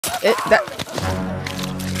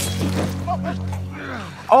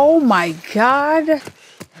Oh my god.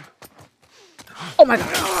 Oh my god.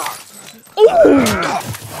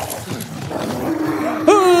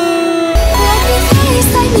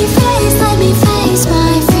 Let me face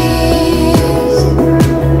my fears.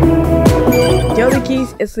 Yo, the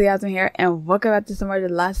keys, it's Liasmin here, and welcome back to some more of The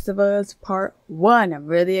Last of Us Part 1. I'm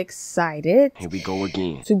really excited. Here we go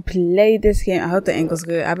again. To play this game. I hope the angle's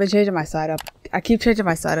good. I've been changing my side up. I keep changing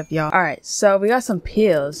my side up, y'all. Alright, so we got some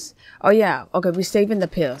pills. Oh yeah, okay, we're saving the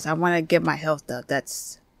pills. I want to get my health up.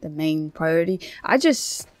 That's the main priority. I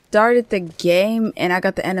just started the game and I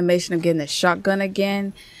got the animation of getting the shotgun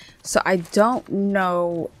again. So I don't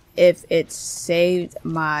know if it saved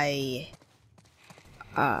my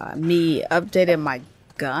me updated my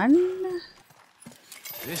gun.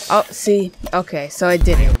 Oh, see, okay, so it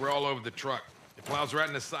didn't. We're all over the truck. It plows right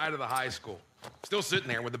in the side of the high school. Still sitting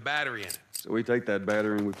there with a battery in it. So we take that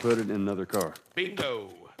battery and we put it in another car. Bingo.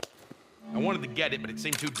 I wanted to get it, but it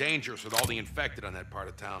seemed too dangerous with all the infected on that part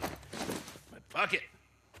of town. But fuck it.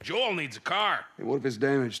 Joel needs a car. Hey, what if it's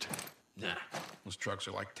damaged? Nah, those trucks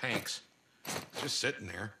are like tanks. It's just sitting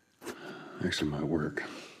there. Actually might work.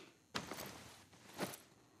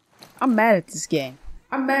 I'm mad at this game.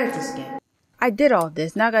 I did all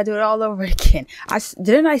this. Now I gotta do it all over again.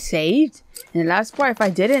 Didn't I save? In the last part, if I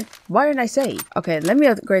didn't, why didn't I save? Okay, let me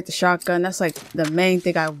upgrade the shotgun. That's like the main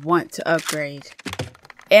thing I want to upgrade.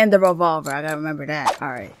 And the revolver. I gotta remember that.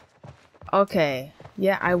 Alright. Okay.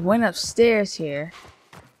 Yeah, I went upstairs here.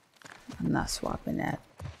 I'm not swapping that.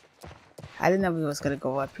 I didn't know we was gonna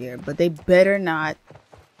go up here, but they better not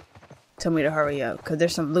tell me to hurry up, because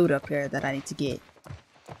there's some loot up here that I need to get.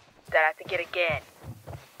 That I have to get again.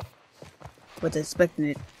 With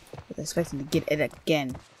expecting to get it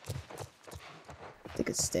again. I think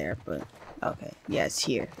it's there, but okay. Yeah, it's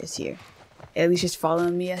here. It's here. At least she's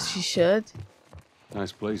following me as she should.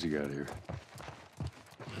 Nice place you got here.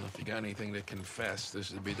 Well, if you got anything to confess,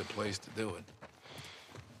 this would be the place to do it.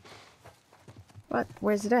 What?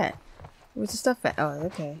 Where's it at? Where's the stuff at? Oh,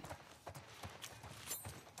 okay.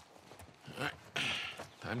 Alright.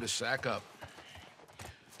 Time to sack up.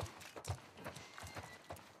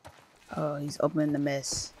 Oh, he's opening the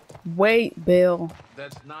mess. Wait, Bill.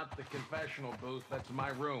 That's not the confessional booth. That's my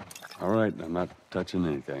room. All right, I'm not touching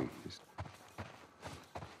anything. Just...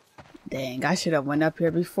 Dang, I should have went up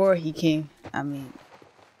here before he came. I mean,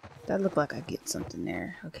 that looked like I get something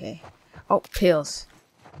there. Okay. Oh, pills.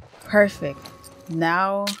 Perfect.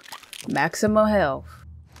 Now, maximum health.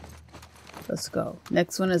 Let's go.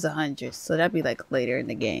 Next one is 100. So that'd be like later in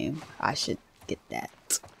the game. I should get that.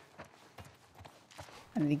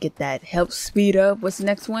 I need to get that. Help speed up. What's the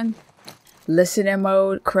next one? Listening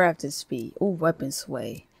mode. Crafting speed. Ooh, weapon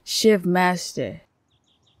sway. Shiv master.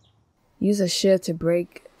 Use a shiv to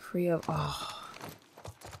break free of... Oh.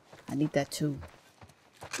 I need that too.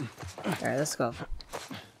 Alright, let's go.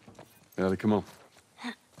 Ellie, come on.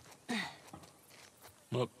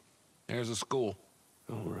 Look, there's a school.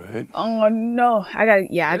 All right. Oh no. I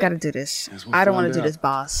gotta do this. We'll I don't want to find do out. this,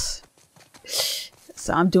 boss.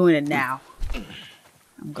 So I'm doing it now.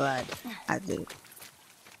 I'm glad I did.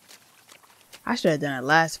 I should have done it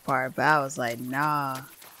last part, but I was like, nah.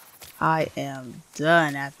 I am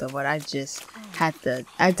done after what I just had to.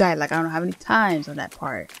 I died like I don't know how many times on that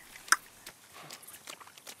part.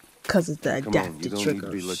 Because of the Come on, you adaptive don't triggers. need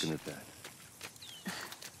to be looking at that. I've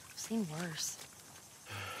seen worse.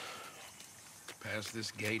 Past this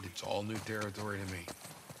gate, it's all new territory to me.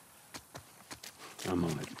 I'm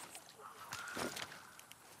on it.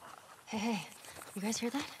 Hey, you guys hear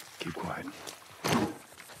that? Keep quiet.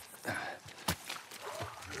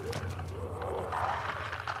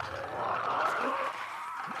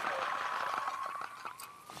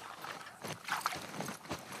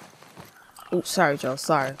 Oops, sorry, Joe.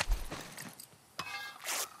 Sorry.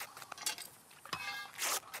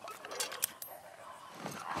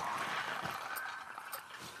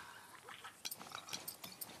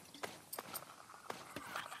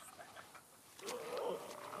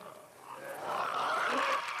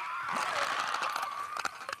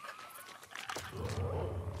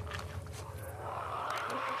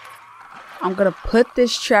 I'm gonna put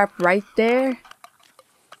this trap right there.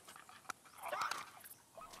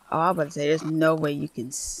 Oh, I was about to say, there's no way you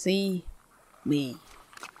can see me.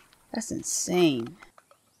 That's insane.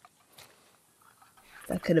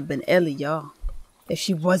 That could have been Ellie, y'all. If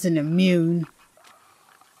she wasn't immune.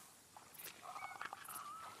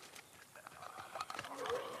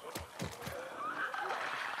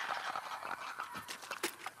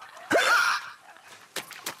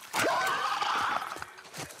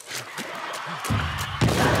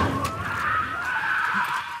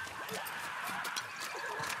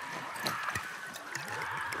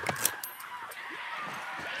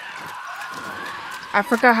 I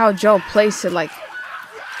forgot how Joe placed it, like...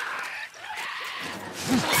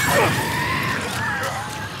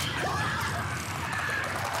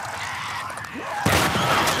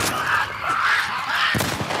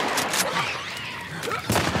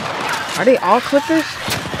 Are they all clippers?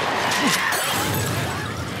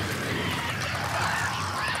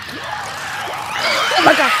 Oh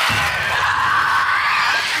my god!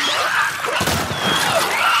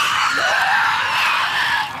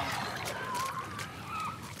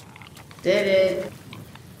 Did it.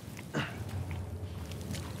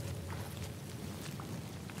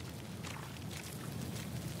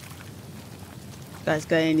 Guys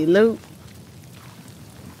got any loot?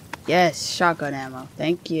 Yes, shotgun ammo.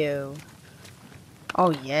 Thank you.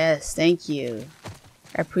 Oh yes, thank you.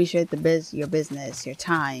 I appreciate your business, your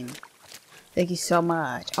time. Thank you so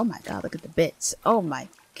much. Oh my god, look at the bits. Oh my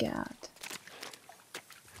god.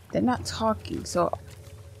 They're not talking, so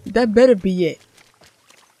that better be it.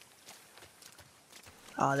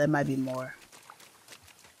 Oh, there might be more.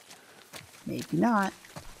 Maybe not.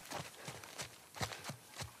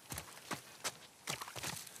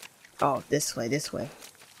 Oh, this way, this way.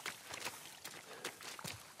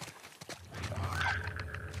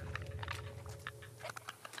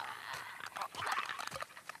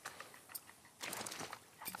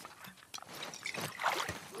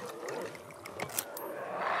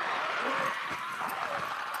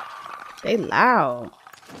 They loud.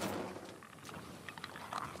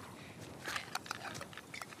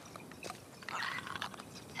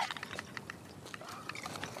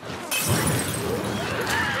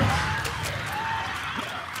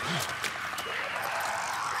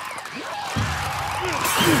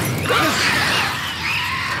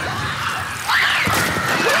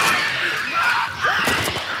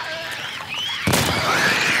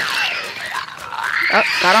 Oh,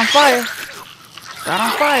 got on fire. Got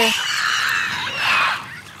on fire.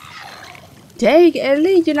 Dang,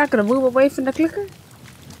 Ellie, you're not gonna move away from the clicker?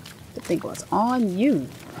 The thing was on you.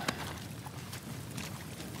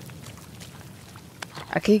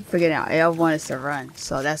 I keep forgetting how L1 is to run,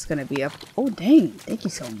 so that's gonna be up. Oh, dang, thank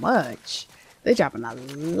you so much. They're dropping a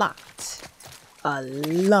lot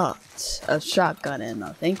of shotgun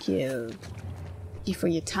ammo. Thank you. Thank you for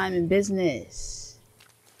your time in business.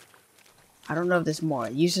 I don't know if there's more.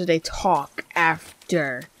 Usually they talk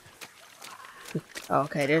after.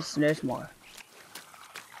 Okay, there's more.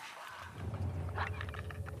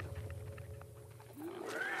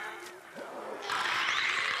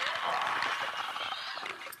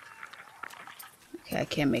 Okay, I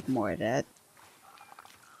can't make more of that.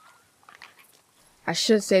 I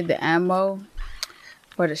should save the ammo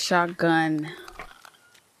for the shotgun.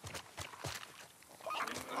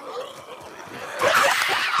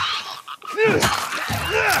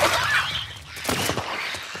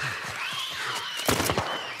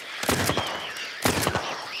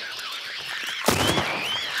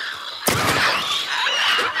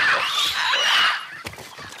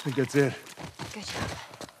 I think that's it. Good job.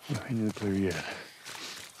 No, ain't in the clear yet.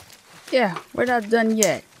 Yeah, we're not done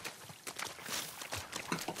yet.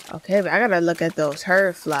 Okay, but I gotta look at those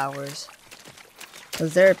herb flowers.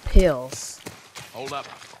 Cause they're pills. Hold up.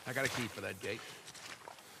 I got a key for that gate.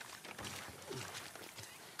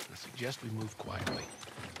 I suggest we move quietly.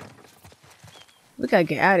 We gotta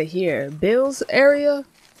get out of here. Bill's area?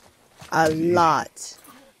 A lot.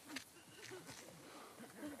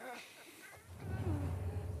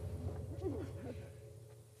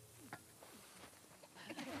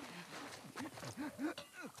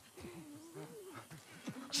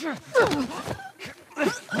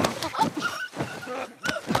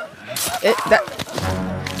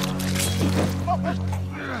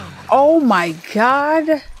 Oh my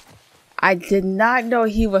god. I did not know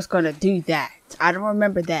he was gonna do that. I don't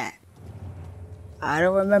remember that. I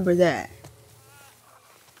don't remember that.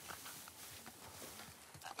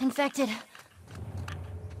 Infected.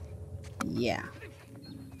 Yeah.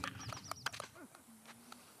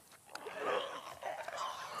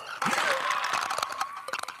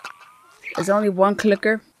 There's only one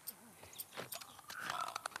clicker.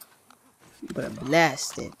 But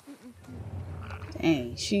blast it.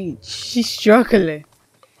 Dang, she's struggling.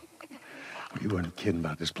 You weren't kidding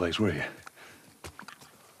about this place, were you?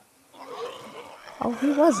 Oh,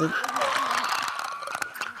 he wasn't.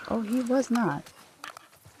 Oh, he was not.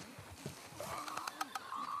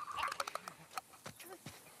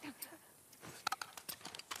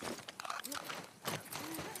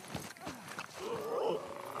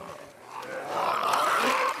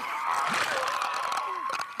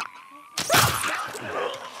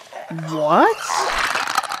 What?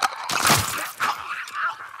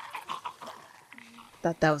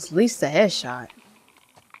 Thought that was at least a headshot.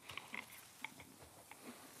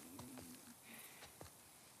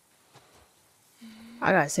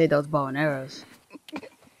 I gotta say those bow and arrows.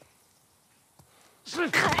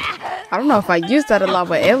 I don't know if I used that a lot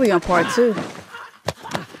with Alien Part 2.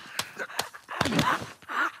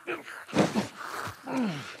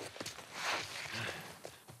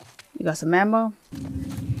 You got some ammo?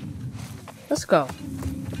 Let's go.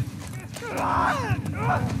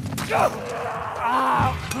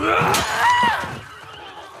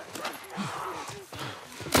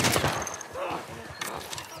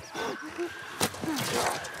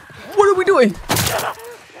 What are we doing?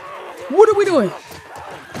 What are we doing?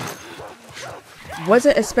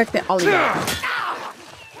 Wasn't expecting all of that.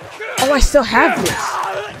 Oh, I still have this.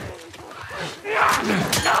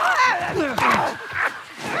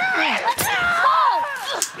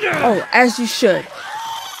 Oh, as you should.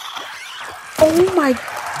 Oh my.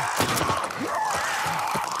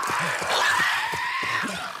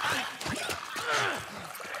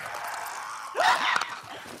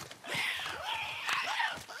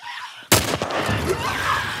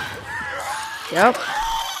 Yup.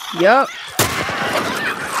 Yup.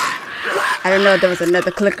 I didn't know there was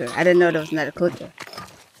another clicker. I didn't know there was another clicker.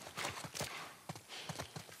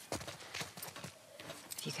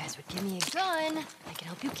 If you guys would give me a gun, I could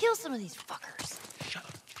help you kill some of these fuckers. Shut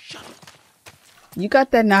up. Shut up. You got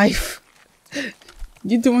that knife.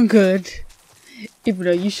 You're doing good. Even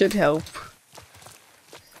though you should help.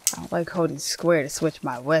 I don't like holding square to switch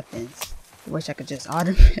my weapons. I wish I could just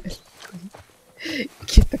automatically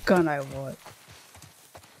get the gun I want.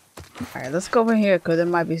 Alright, let's go over here because there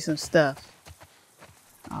might be some stuff.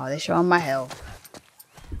 Oh, they're showing my health.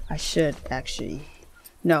 I should actually.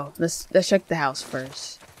 No, let's check the house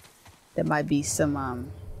first. There might be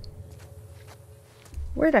some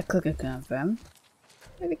where'd that clicker come from?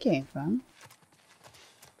 Where it came from?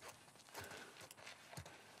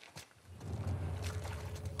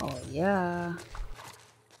 Oh yeah.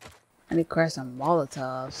 I need to crack some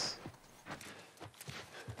Molotovs.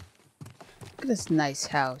 Look at this nice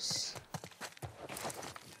house.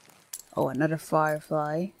 Oh, another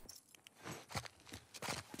firefly.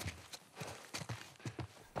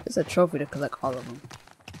 There's a trophy to collect all of them.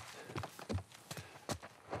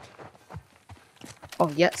 Oh,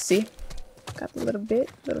 yeah, see? Got the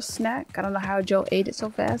little snack. I don't know how Joe ate it so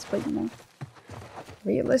fast, but you know.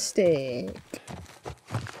 Realistic.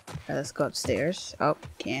 Alright, let's go upstairs. Oh,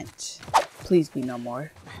 can't. Please be no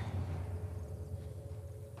more.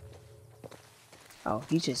 Oh,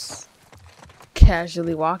 he's just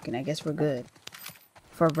casually walking. I guess we're good.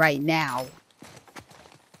 For right now.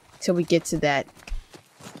 Till we get to that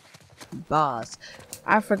boss.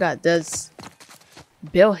 I forgot, does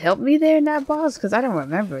Bill help me there in that boss? Because I don't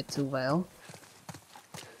remember it too well.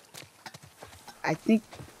 I think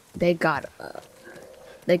they got up.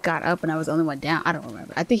 They got up and I was the only one down. I don't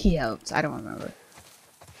remember. I think he helped. I don't remember.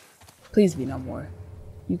 Please be no more.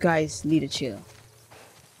 You guys need to chill.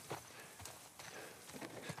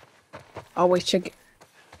 Always check it.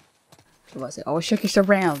 What was it? Always check your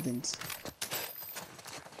surroundings.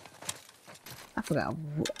 I forgot.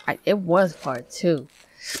 It was part 2.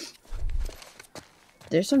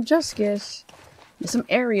 There's some jump scares. There's some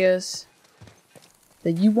areas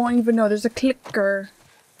that you won't even know there's a clicker.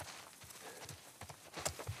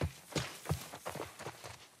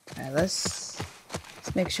 Alright, let's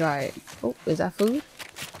make sure oh, is that food?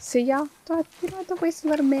 See y'all? You don't have to waste a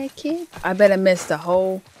little med kit. I bet I missed a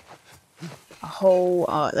whole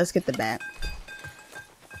let's get the bat.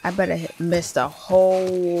 I bet I missed a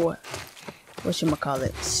whole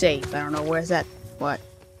whatchamacallit safe. I don't know where's that. What?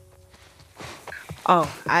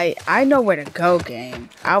 Oh, I know where to go, game.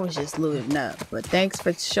 I was just looting up, but thanks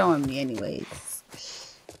for showing me anyways.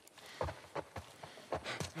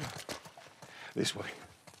 This way.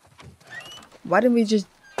 Why didn't we just...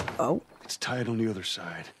 Oh. It's tied on the other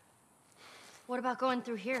side. What about going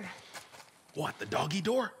through here? What, the doggy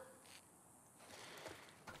door?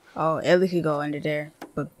 Oh, Ellie could go under there,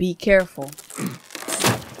 but be careful.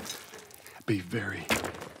 Be very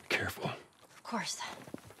careful. Of course.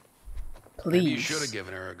 Please. Maybe you should have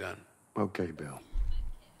given her a gun. Okay, Bill.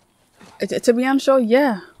 To be honest,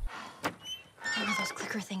 yeah. One of those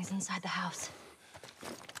clicker things inside the house.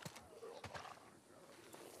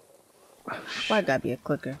 Why gotta be a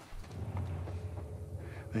clicker?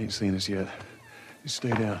 They ain't seen us yet. Just stay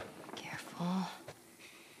down. Careful.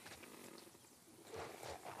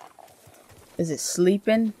 Is it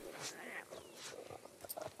sleeping?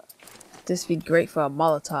 This would be great for a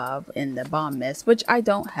Molotov in the bomb mess, which I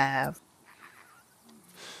don't have.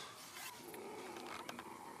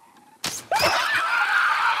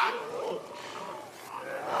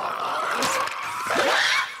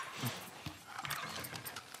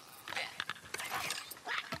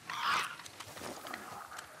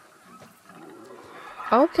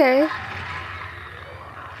 Okay.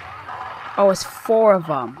 Oh, it's 4 of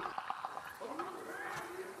them.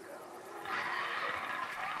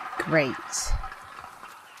 Great.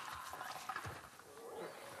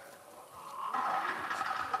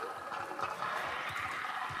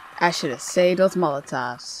 I should have saved those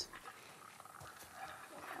Molotovs.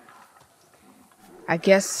 I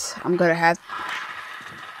guess I'm gonna have...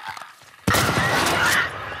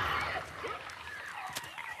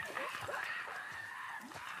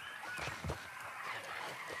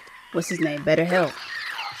 What's his name? Better help.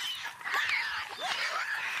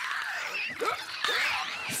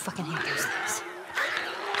 I fucking hate those things.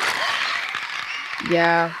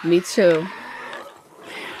 Yeah, me too.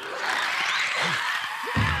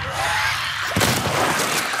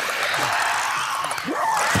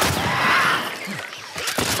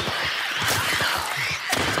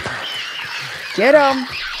 Get him!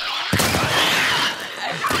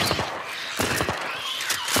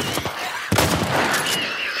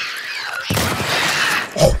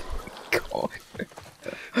 Oh my God.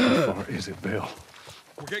 How far is it, Bill?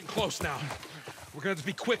 We're getting close now. We're gonna have to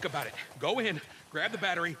be quick about it. Go in, grab the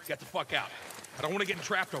battery, get the fuck out. I don't want to get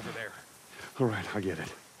trapped over there. All right, I get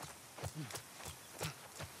it.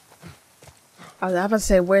 I was about to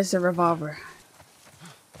say, where's the revolver?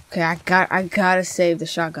 Okay, I gotta save the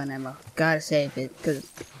shotgun ammo. Gotta save it,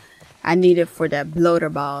 because I need it for that bloater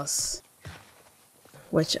boss.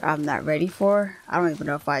 Which I'm not ready for. I don't even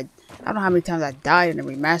know if I don't know how many times I died in the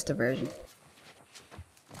remaster version.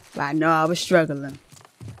 But I know I was struggling.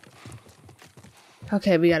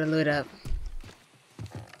 Okay, we gotta loot up.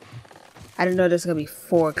 I didn't know there's gonna be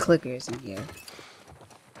 4 clickers in here.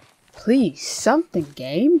 Please, something,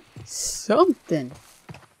 game. Something.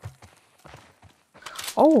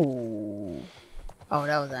 Oh. Oh,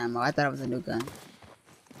 that was ammo. I thought it was a new gun.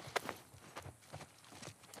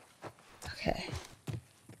 Okay.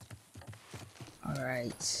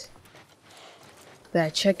 Alright. Did I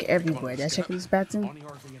check everywhere? Did I check in this bathroom?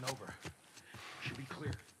 Should be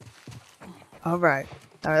clear. Alright.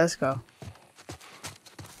 Alright, let's go.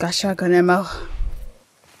 Got shotgun ammo.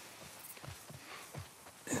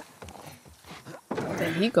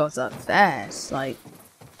 Then he goes up fast. Like,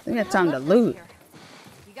 we got time to loot.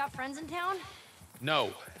 You got friends in town?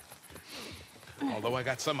 No. Although I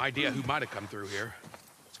got some idea who might have come through here.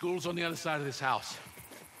 School's on the other side of this house.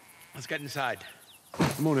 Let's get inside.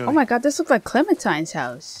 Come on, Ellie. Oh my God, this looks like Clementine's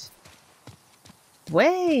house.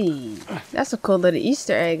 Wait, that's a cool little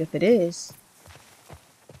Easter egg if it is.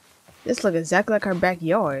 This looks exactly like our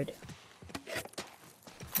backyard.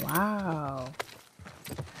 Wow.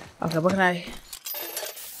 Okay, what can I...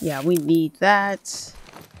 Yeah, we need that.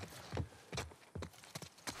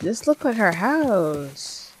 This looks like her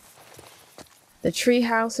house. The tree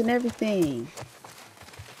house and everything.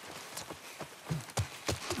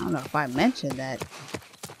 I don't know if I mentioned that.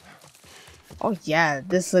 Oh yeah,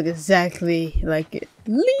 this looks exactly like it.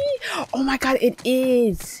 Lee! Oh my God, it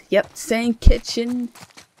is! Yep, same kitchen.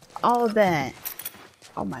 All of that.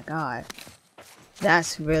 Oh my God.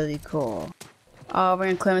 That's really cool. Oh, we're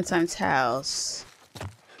in Clementine's house.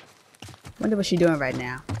 Wonder what she's doing right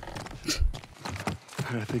now.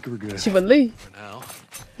 I think we're good. She would leave. For now.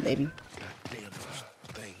 Maybe. God damn those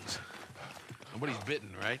things. Nobody's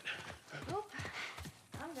bitten, right? Nope.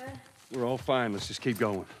 I'm good. We're all fine. Let's just keep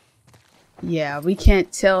going. Yeah, we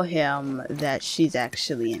can't tell him that she's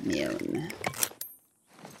actually immune.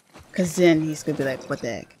 Cause then he's gonna be like, what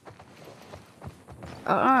the heck?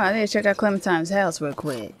 I need to check out Clementine's house real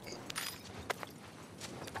quick.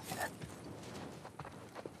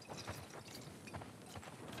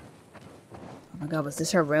 Oh my God, was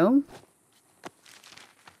this her room?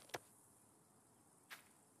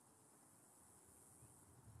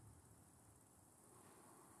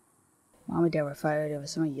 Mom and Dad were fired. There was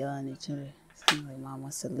someone yelling at each other. Seemed like Mom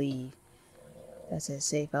wants to leave. That said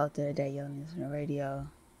safe out there. Dad yelling on the radio.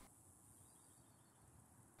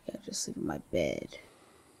 Yeah, just sleep in my bed.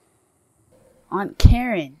 Aunt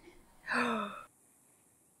Karen.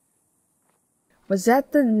 Was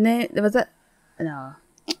that the name? Was that? No.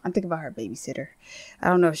 I'm thinking about her babysitter. I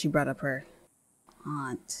don't know if she brought up her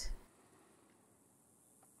aunt.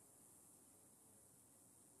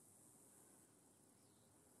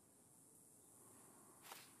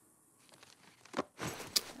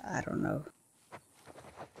 I don't know.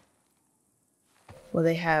 Well,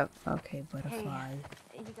 they have... Okay, butterfly.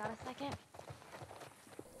 Hey, you got a second?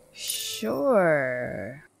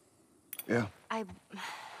 Sure. Yeah. I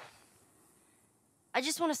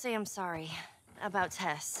just want to say I'm sorry about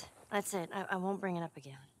Tess. That's it. I won't bring it up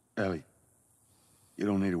again. Ellie, you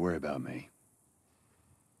don't need to worry about me.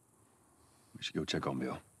 We should go check on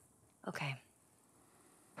Bill. Okay.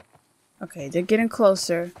 Okay, they're getting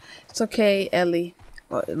closer. It's okay, Ellie.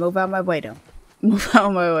 Well, move out my way though. Move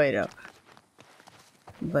out my way though.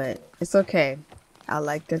 But it's okay. I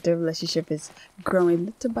like that their relationship is growing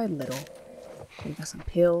little by little. We got some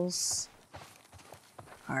pills.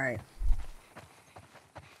 Alright.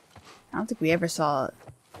 I don't think we ever saw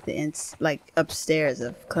the like upstairs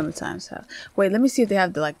of Clementine's house. Wait, let me see if they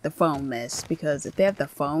have the phone mess, because if they have the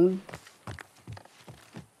phone,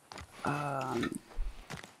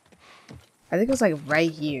 I think it was like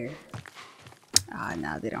right here. Ah,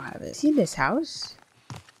 no, they don't have it. See this house?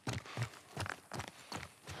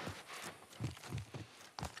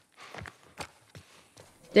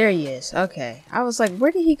 There he is. Okay. I was like,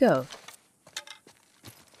 where did he go?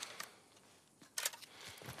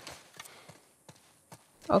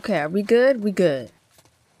 Okay, are we good? We good.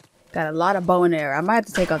 Got a lot of bow and arrow. I might have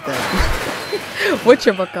to take out the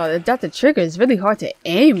whatchamacallit. That's the trigger. It's really hard to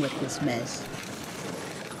aim with this mess.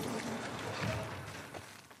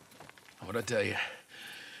 What'd I tell you?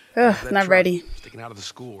 Ugh, That not truck ready. Sticking out of the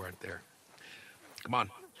school right there. Come on.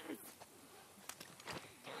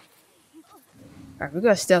 Alright, we're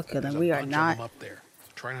gonna stealth kill them. There's a We are bunch of not. them up there.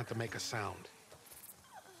 Try not to make a sound.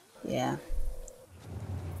 Yeah.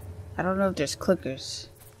 I don't know if there's clickers.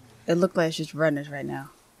 It looked like it's just runners right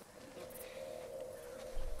now.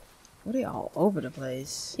 What are they all over the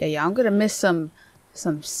place? Yeah, I'm gonna miss some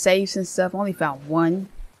safes and stuff. I only found one.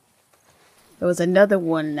 There was another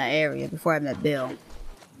one in that area before I met Bill.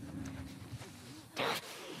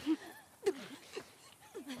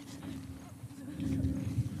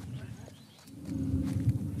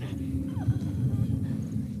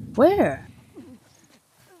 Where?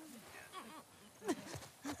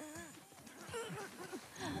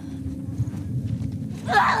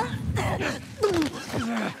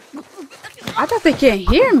 I thought they can't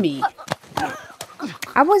hear me.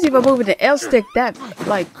 I wasn't even moving the L stick that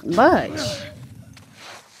like much.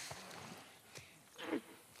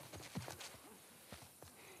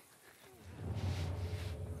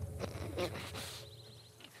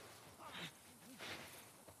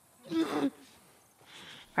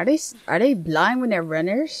 Are they blind when they're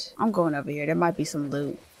runners? I'm going over here. There might be some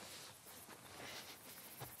loot.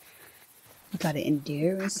 You gotta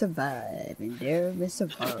endure and survive. Endure and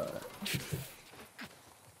survive.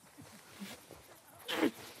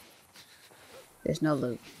 There's no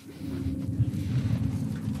loot.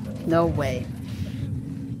 No way.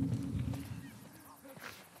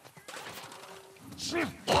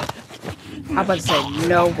 I'm about to say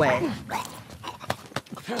no way.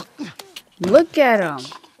 Look at him.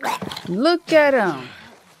 Look at him.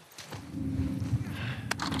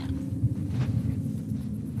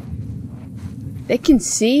 They can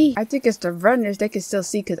see. I think it's the runners. They can still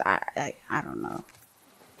see because I don't know.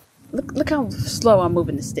 Look how slow I'm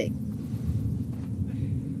moving the stick.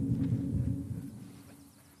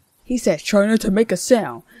 He says, try not to make a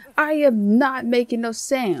sound. I am not making no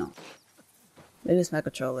sound. Maybe it's my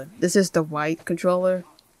controller. This is the white controller.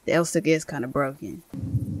 The L stick is kind of broken.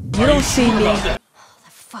 You don't see me. Oh, that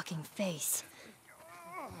fucking face.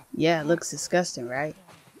 Yeah, it looks disgusting, right?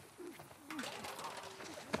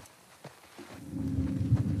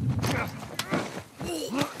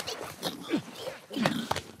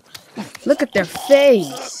 Look at their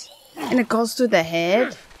face. And it goes through the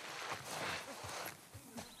head.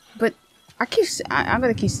 But I'm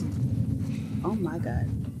gonna keep. Oh my god.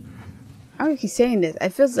 I'm gonna keep saying this.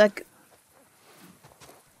 It feels like.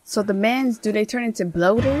 So the mans, do they turn into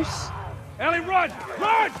bloaters? Ellie, run!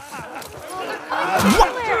 Run!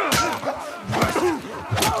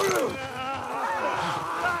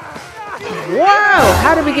 Whoa!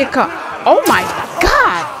 How did we get caught? Oh my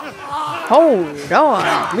god! Hold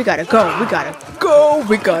on. We gotta go. We gotta go.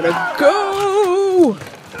 We gotta go.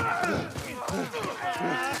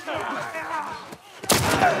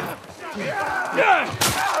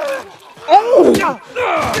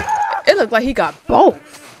 Oh! It looked like he got both.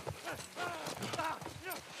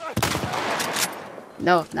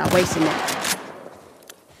 No, not wasting it.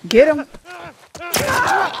 Get him.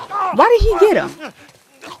 Why did he get him?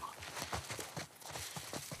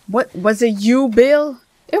 What was it, you, Bill?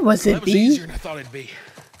 It wasn't That was me. easier than I thought it'd be.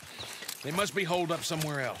 They must be holed up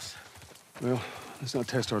somewhere else. Well, let's not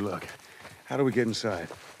test our luck. How do we get inside?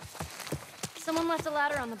 Someone left a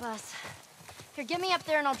ladder on the bus. Here, get me up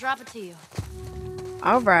there and I'll drop it to you.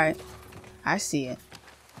 All right, I see it.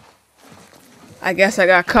 I guess I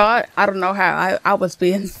got caught. I don't know how. I was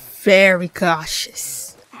being very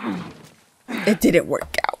cautious. It didn't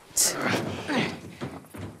work out.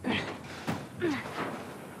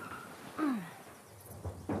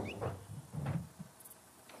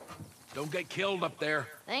 Don't get killed up there.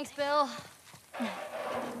 Thanks, Bill.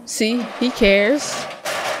 See, he cares.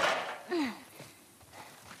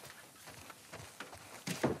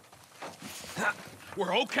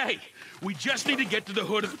 We're okay. We just need to get to the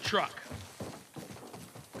hood of the truck.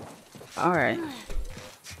 All right.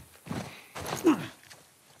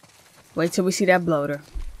 Wait till we see that bloater.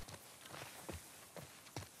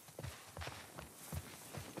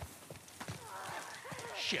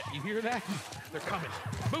 Shit, you hear that? They're coming.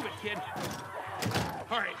 Move it, kid.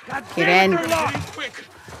 All right. God Get damn in. it, they're locked. Quick.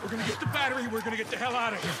 We're gonna get the battery. We're gonna get the hell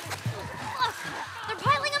out of here. Look, they're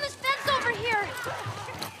piling on this fence over here.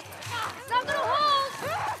 It's not gonna hold.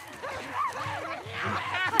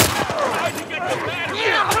 Trying to get the battery.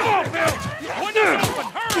 Come on, Bill. Window's open.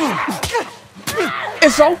 Hurry.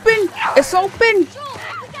 It's open. It's open. Joel,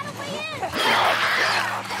 we gotta way in.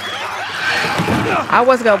 I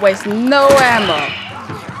wasn't gonna waste no ammo.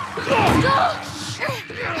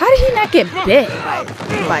 How did he not get bit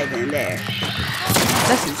by in there?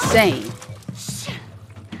 That's insane.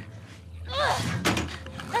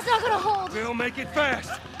 That's not gonna hold. Bill, make it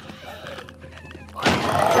fast.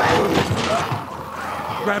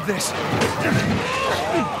 Grab this.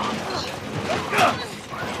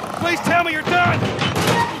 Please tell me you're done.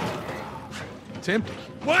 It's empty.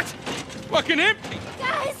 What? Fucking empty.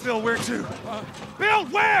 Guys! Bill, where to? Bill,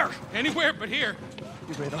 where? Anywhere but here.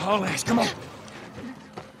 You ready to haul ass? Come on.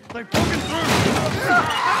 They're poking through.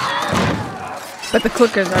 But the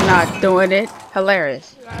clickers are not doing it.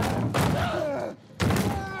 Hilarious.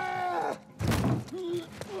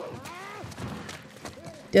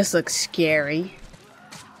 This looks scary.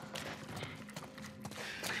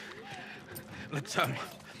 Let's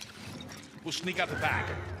we'll sneak out the back.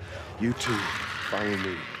 You two, follow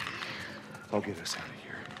me. I'll get us out of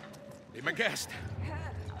here. Be my guest.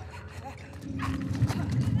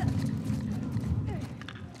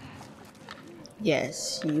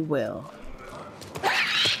 Yes, you will.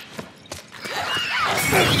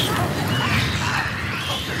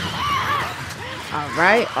 All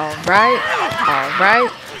right, all right, all right.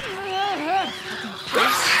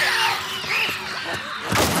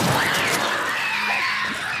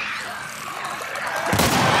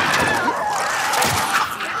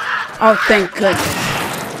 Oh, thank goodness.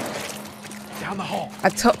 Down the hall. I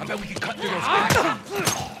told. I bet we can cut through those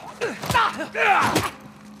guys.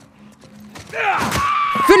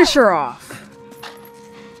 Finish her off.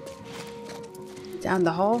 Down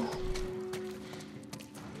the hall.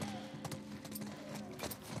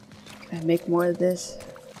 Can I make more of this?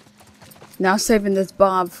 Now I'm saving this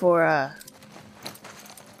bomb for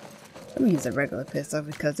let me use a regular pistol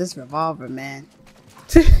because this revolver, man.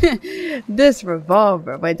 This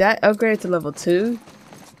revolver. Wait, that upgraded to level 2?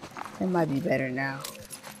 It might be better now.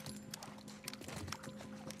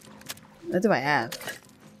 What do I have?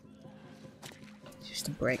 Just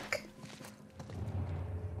a brick.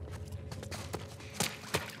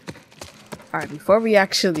 Alright, before we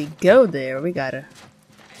actually go there, we gotta...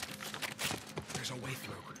 There's a way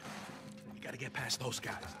through. You gotta get past those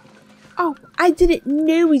guys. Oh, I didn't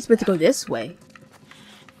know we were supposed to go this way.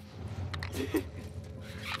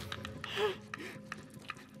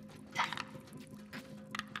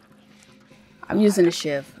 I'm using a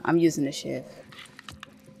shiv. I'm using a shiv.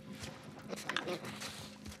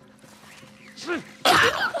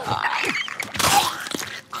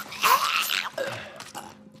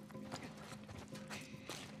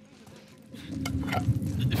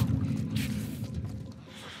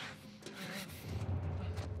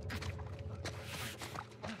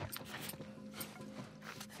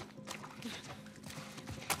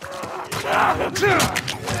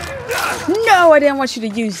 No, I didn't want you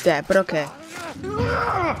to use that, but okay.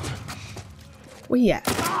 Where he at?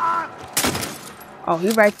 Oh, he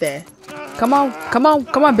right there. Come on, come on,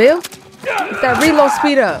 come on, Bill. Get that reload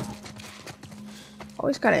speed up.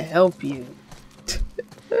 Always gotta help you.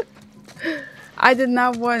 I did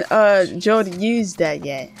not want Joe to use that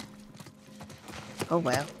yet. Oh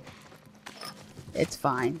well. It's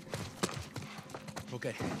fine.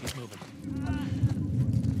 Okay, keep moving.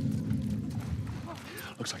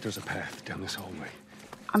 Looks like there's a path down this hallway.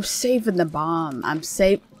 I'm saving the bomb. I'm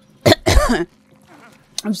saving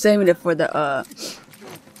it for the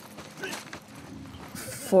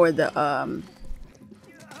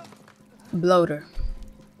bloater.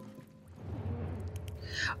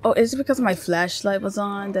 Oh, is it because my flashlight was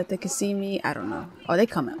on that they could see me? I don't know. Oh, they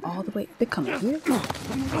coming all the way. They coming here.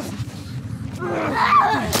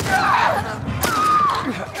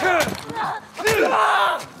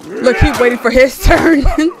 Look, he's waiting for his turn.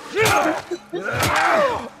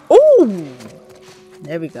 Ooh,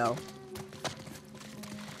 there we go.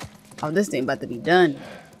 Oh, this thing about to be done.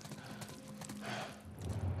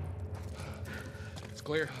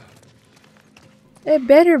 clear. It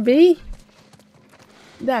better be.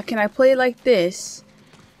 Now, can I play like this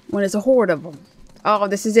when there's a horde of them? Oh,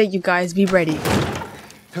 this is it, you guys. Be ready.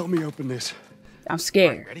 Help me open this. I'm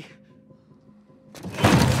scared. Ready?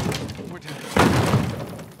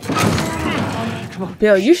 Come on.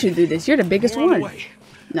 Bill, you should do this. You're the biggest We're on the one. way.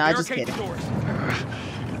 No, I'm just Barricade kidding. the doors.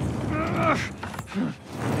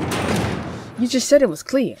 You just said it was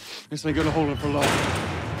clear. This ain't gonna hold it for long.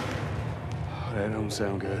 That don't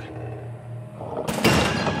sound good.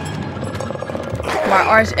 My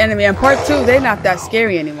arch enemy in part 2, they're not that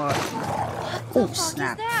scary anymore. Oh, Fuck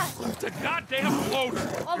snap. is that? It's a goddamn loader.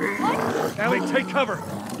 Oh, what? Ellie, take cover.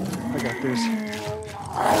 I got this.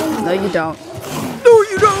 No, you don't. No,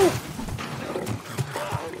 you don't.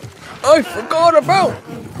 I forgot about.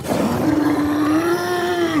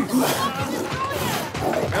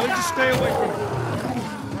 Ellie, just stay away from it.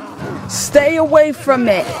 Stay away from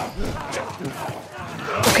it.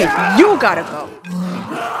 Okay, you gotta go.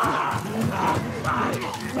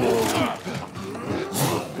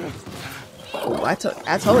 Oh, I told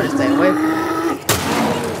her to stay away from it.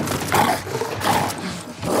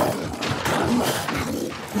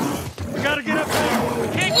 We gotta get up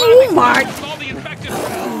there. Oh my! All the infected.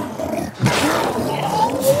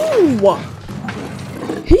 Ooh,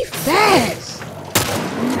 he fast.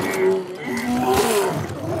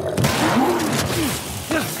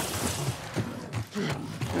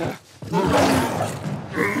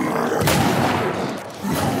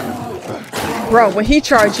 Bro, when he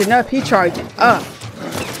charging up, he charging up.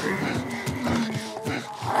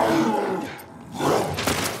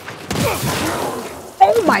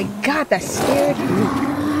 Oh my God, that scared me.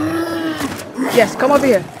 Yes, come over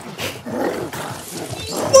here.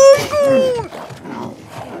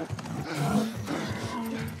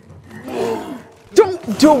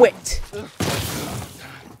 Don't do it.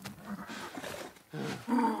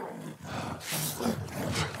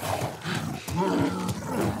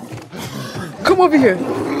 Come over here.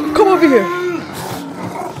 Come over here.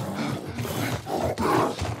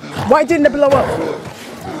 Why didn't it blow up?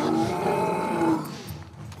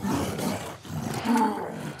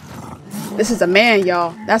 This is a man,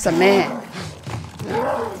 y'all. That's a man.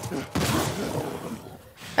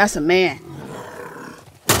 That's a man.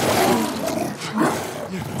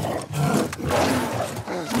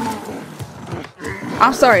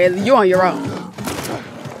 I'm sorry, you on your own.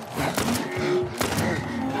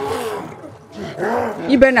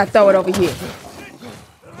 You better not throw it over here.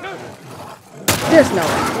 There's no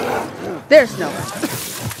way. There's no way.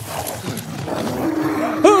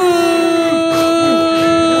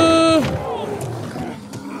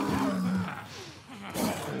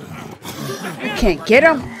 I can't get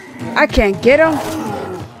him. I can't get him.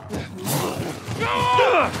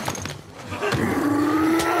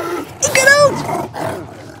 Get out!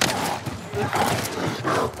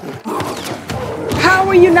 How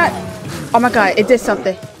are you not? Oh my God, it did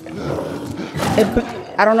something.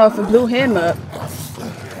 I don't know if it blew him up.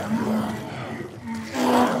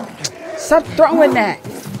 Stop throwing that.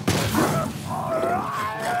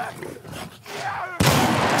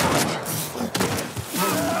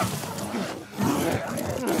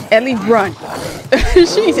 Ellie, run.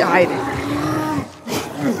 She's hiding.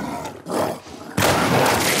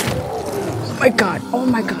 Oh my God. Oh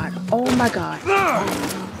my God. Oh my God.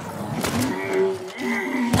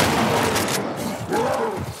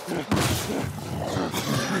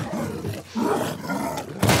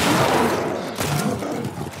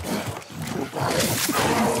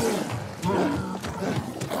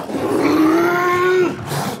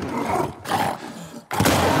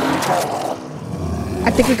 I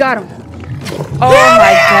think we got him. Oh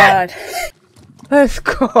my God. Let's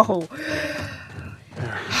go.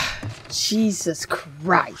 Jesus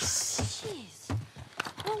Christ. Jeez.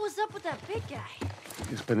 What was up with that big guy?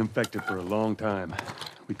 He's been infected for a long time.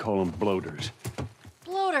 We call them bloaters.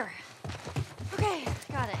 Bloater. Okay,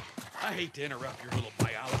 got it. I hate to interrupt your little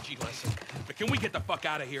biology lesson, but can we get the fuck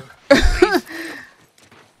out of here?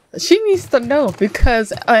 She needs to know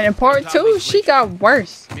because in part 2, she got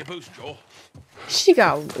worse. Give me a boost, Joel. She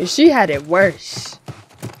had it worse.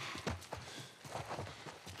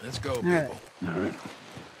 Let's go, people. All right. All right. Here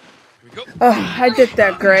we go. Oh, I did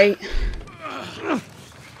that great. All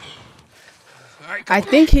right, I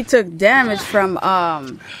think he took damage from that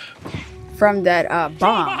Joel, bomb.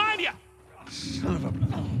 behind you. Son of a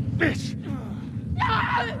bitch.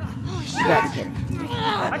 You gotta get it.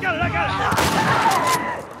 I got it. I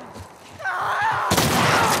got it.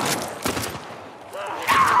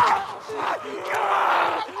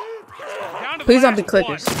 Down to the Please don't be last one.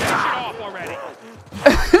 clickers. Finish it off already.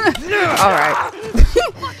 All right. I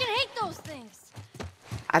fucking hate those things.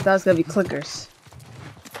 I thought it was gonna be clickers.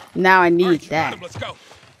 Now I need that. Let's go.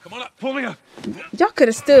 Come on up. Pull me up. Y'all could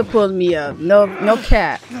have still pulled me up. No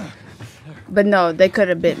cap. But no, they could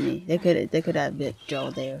have bit me. They could have bit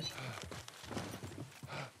Joel there.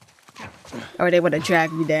 Or they would have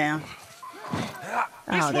dragged me down.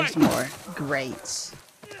 Oh, there's more. Great.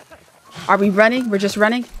 Are we running? We're just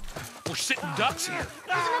running? We're sitting ducks here.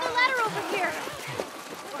 There's another ladder over here.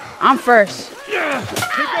 I'm first.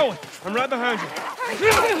 Keep going. I'm right behind you.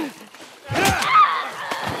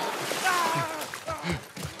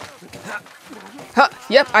 Huh,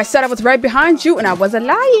 yep, I said I was right behind you and I wasn't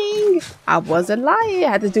lying. I wasn't lying. I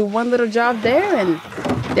had to do one little job there and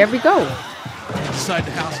there we go. Inside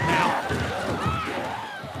the house now.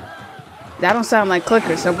 That don't sound like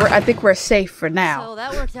clickers, so I think we're safe for now. So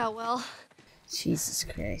that worked out well. Jesus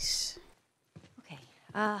Christ. Okay,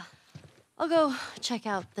 I'll go check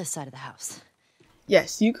out this side of the house.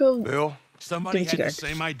 Yes, you could. Bill? Somebody Give it had to the guys.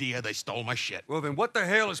 same idea. They stole my shit. Well, then what the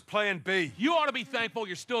hell is plan B? You ought to be thankful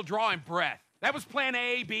you're still drawing breath. That was plan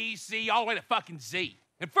A, B, C, all the way to fucking Z.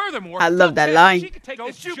 And furthermore, I love that Tess, line. She could take Don't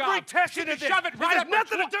this you job. bring Tess She into could this. shove it right This up has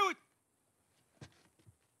nothing her to do with...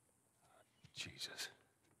 Jesus.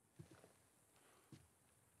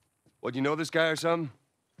 What, you know this guy or something?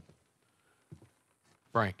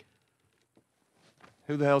 Frank.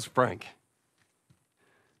 Who the hell's Frank?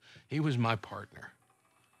 He was my partner.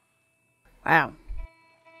 Wow.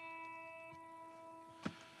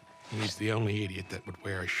 He's the only idiot that would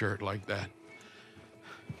wear a shirt like that.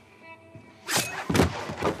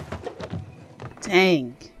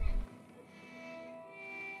 Dang.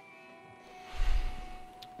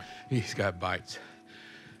 He's got bites.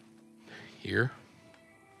 Here.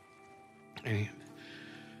 And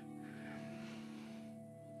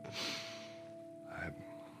I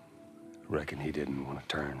reckon he didn't want to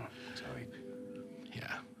turn, so he...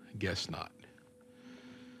 yeah, I guess not.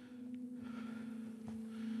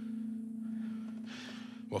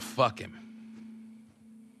 Well, fuck him.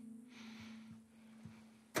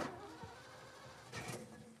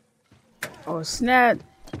 Oh, snap.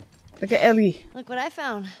 Look at Ellie. Look what I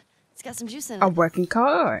found. It's got some juice in it. A working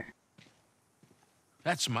car.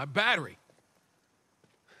 That's my battery.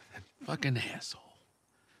 That fucking asshole.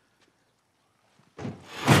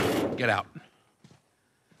 Get out.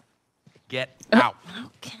 Get out.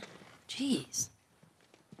 Okay. Jeez.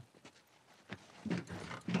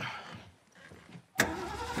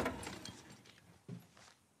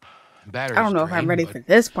 Batteries I don't know if I'm drained, ready but for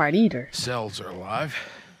this part either. cells are alive.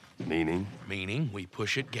 Meaning? Meaning, we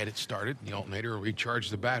push it, get it started, and the alternator will recharge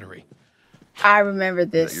the battery. I remember Is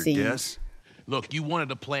this that scene. your guess? Look, you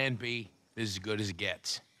wanted a plan B. This is as good as it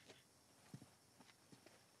gets.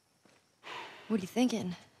 What are you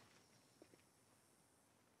thinking?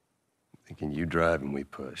 Thinking you drive and we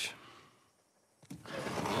push.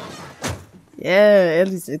 Yeah,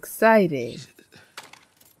 Ellie's excited.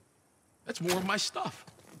 That's more of my stuff.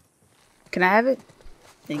 Can I have it?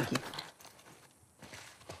 Thank you.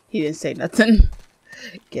 He didn't say nothing.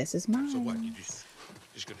 Guess it's mine. So what, you just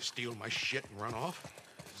gonna steal my shit and run off?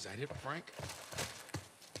 Is that it, Frank?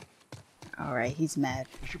 Alright, he's mad.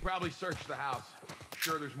 We should probably search the house.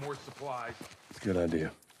 Sure there's more supplies. It's a good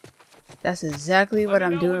idea. That's exactly what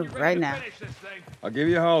I'm doing right now. I'll give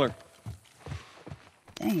you a holler.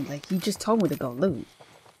 Dang, like you just told me to go loot.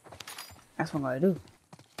 That's what I'm gonna do.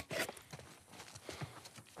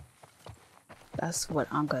 That's what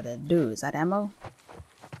I'm gonna do. Is that ammo?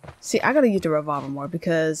 See, I gotta use the revolver more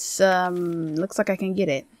because looks like I can get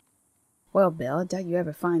it. Well, Bill, I doubt you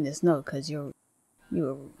ever find this note because you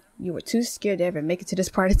were too scared to ever make it to this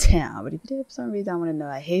part of town. But if you did for some reason, I want to know.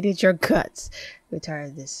 I hated your guts. We're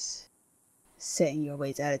tired of this set in your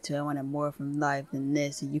ways attitude. I wanted more from life than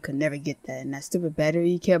this, and you could never get that. And that stupid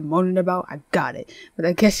battery you kept moaning about, I got it. But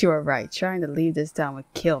I guess you were right. Trying to leave this town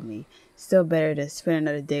would kill me. Still better to spend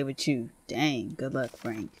another day with you. Dang, good luck,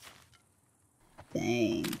 Frank.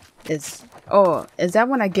 Dang. Is that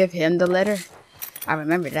when I give him the letter? I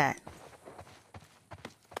remember that.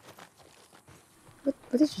 What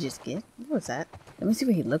did you just get? What was that? Let me see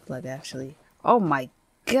what he looked like, actually. Oh my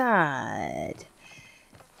god.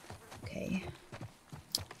 Okay.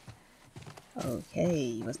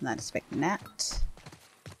 Okay, was not expecting that.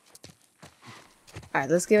 Alright,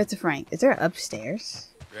 let's give it to Frank. Is there upstairs?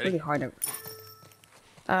 Ready? Really hard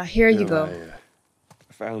to... here you go.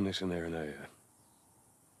 I found this in there and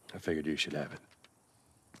I figured you should have it.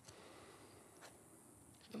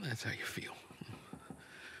 So that's how you feel.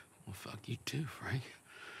 Well, fuck you too, Frank.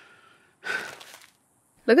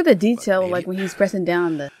 Look at the detail, Fuck, like when he's pressing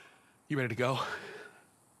down the... You ready to go?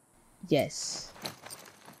 Yes.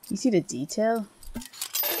 You see the detail?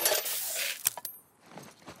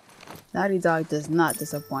 Naughty Dog does not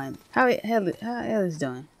disappoint. How Ellie's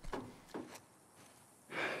doing?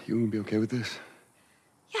 You gonna be okay with this?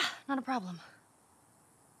 Yeah, not a problem.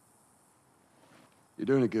 You're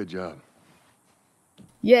doing a good job.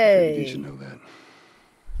 Yay! You should know that.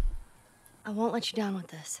 I won't let you down with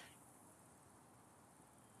this.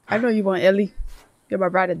 I know you want Ellie. You're my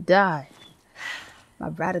bride to die. My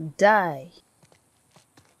bride to die.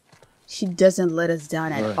 She doesn't let us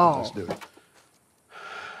down at all. Let's do it.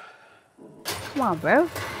 Come on, bro.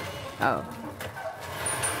 Oh.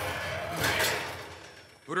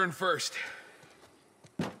 Put her in first.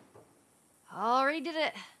 Already did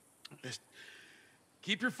it. Just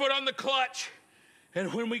keep your foot on the clutch.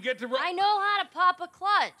 And when we get to... I know how to pop a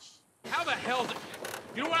clutch. How the hell did...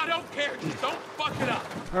 You know what? I don't care. Just don't fuck it up.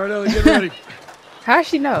 All right, Ellie, get ready. How does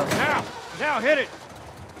she know? Now, hit it.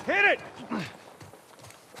 Hit it.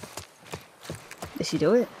 Did she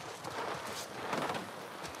do it?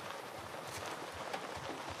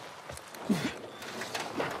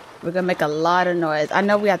 We're gonna make a lot of noise. I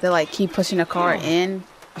know we have to like keep pushing the car in.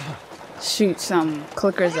 Shoot some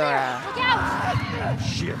clickers or Look out!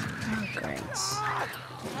 Shit. oh, great.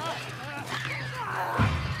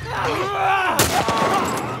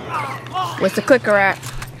 Where's the clicker at?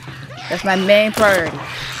 That's my main priority.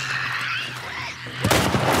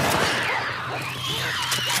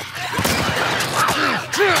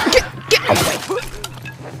 Get away.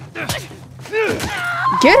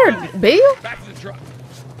 Get her, Bill. Back to the truck.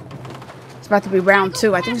 It's about to be round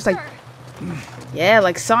 2. I think it's like, yeah,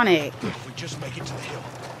 like Sonic. If we just make it to the hill.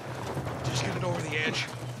 Just get it over the edge.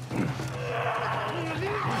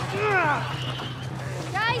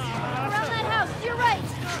 Guys, around that house, to your right.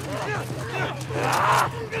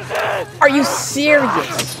 Are you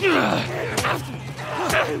serious?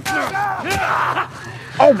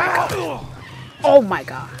 Oh my god. Oh my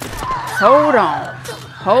god. Hold on.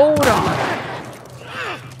 Hold on.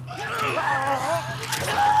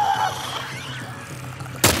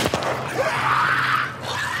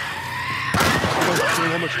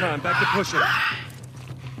 How much time? Back to pushing.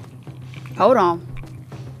 Hold on.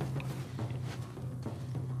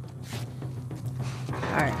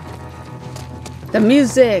 Alright. The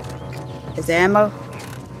music. Is there ammo?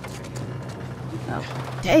 Oh.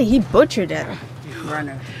 Hey, he butchered that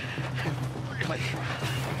runner. Really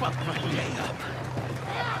fucked my day up.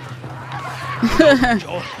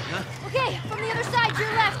 Joel, huh? Okay, from the other side, to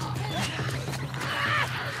your left.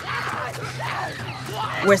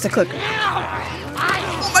 Where's the clicker?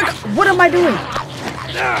 Oh my god, what am I doing?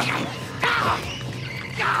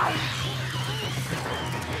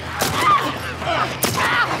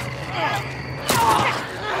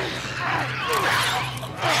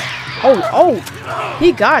 Oh,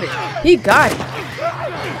 he got it. He got it.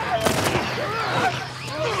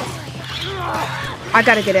 I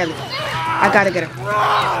gotta get Ellie. I gotta get her.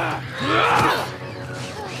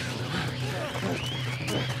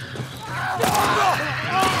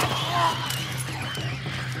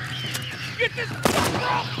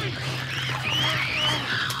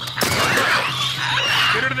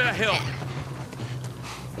 Get her to that hill.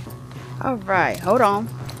 All right, hold on.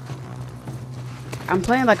 I'm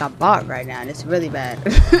playing like a bot right now, and it's really bad.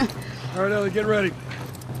 All right, Ellie, get ready.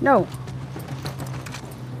 No.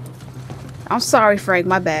 I'm sorry, Frank.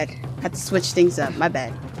 My bad. I had to switch things up. My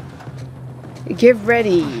bad. Get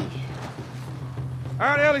ready. All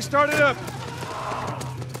right, Ellie, start it up.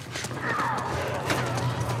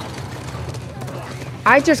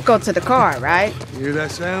 I just go to the car, right? You hear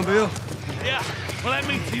that sound, Bill? Yeah. Well, that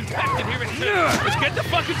means he's back in here in a minute. Let's get the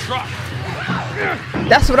fucking truck.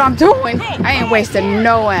 That's what I'm doing. I ain't wasting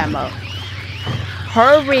no ammo.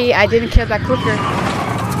 Hurry. I didn't kill that clicker.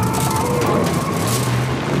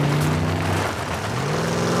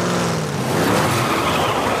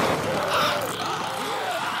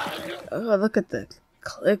 Oh, look at the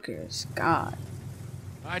clickers. God.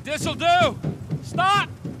 All right, this'll do. Stop.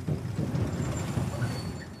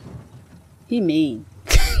 He mean.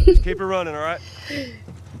 Just keep it running, all right?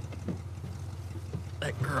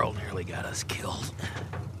 That girl nearly got us killed.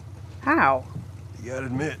 How? You gotta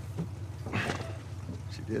admit,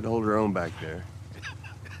 she did hold her own back there.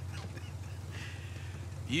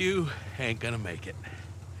 You ain't gonna make it.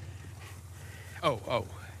 Oh.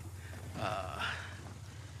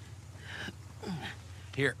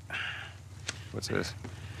 Here. What's this?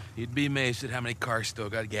 You'd be amazed at how many cars still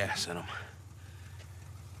got gas in them.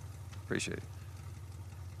 Appreciate it.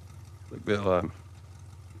 Look, Bill,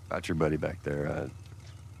 about your buddy back there,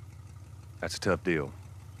 that's a tough deal.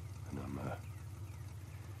 And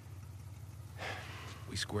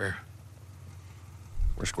We square.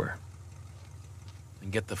 we're square.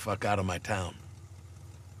 And get the fuck out of my town.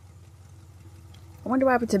 I wonder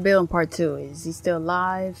what happened to Bill in part 2. Is he still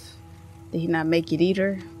alive? Did he not make it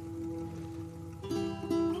either?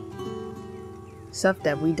 Stuff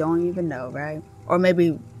that we don't even know, right? Or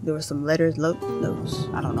maybe there were some letters, notes.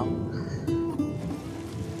 I don't know.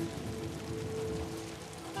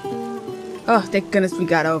 Oh, thank goodness we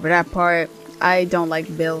got over that part. I don't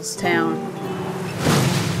like Bill's town.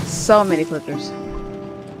 So many clickers.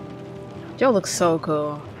 Joe looks so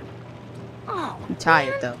cool. I'm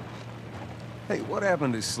tired though. Hey, what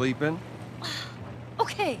happened to sleeping?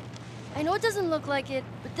 Okay, I know it doesn't look like it,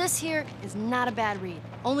 but this here is not a bad read.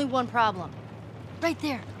 Only one problem. Right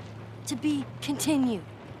there. To be continued.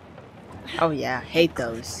 Oh yeah, hate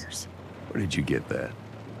those. Where did you get that?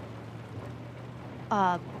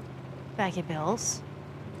 Back at Bill's.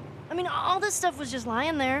 I mean, all this stuff was just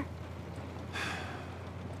lying there.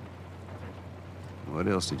 What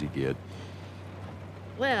else did you get?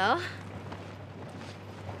 Well...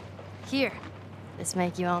 Here. This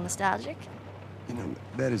make you all nostalgic? You know,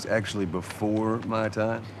 that is actually before my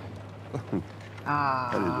time. Ah,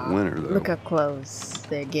 That is winter, though. look how close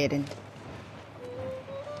they're getting.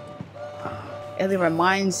 Ellie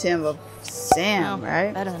reminds him of Sam, Well,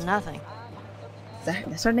 right? Better than nothing.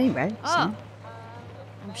 That's her name, right? Oh. Sam?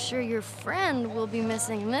 I'm sure your friend will be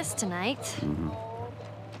missing this tonight. Mm-hmm.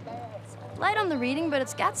 It's light on the reading, but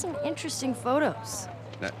it's got some interesting photos.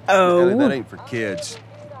 That ain't for kids.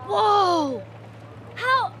 Whoa!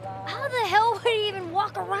 How the hell would he even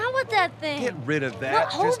walk around with that thing? Get rid of that. Well,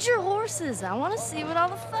 hold your horses. I want to see what all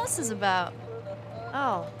the fuss is about.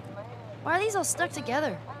 Oh, why are these all stuck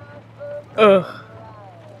together? Ugh.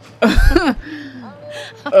 I'm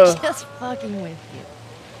just fucking with you.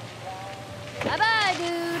 Bye-bye,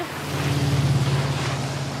 dude.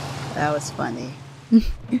 That was funny. Look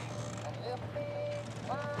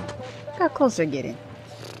how close they're getting.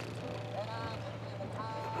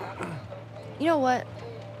 You know what?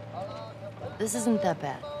 This isn't that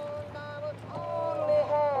bad.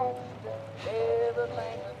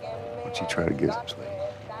 Why don't you try to get some sleep?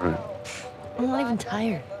 Right. I'm not even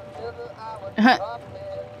tired.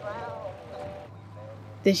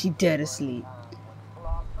 Then she dead asleep.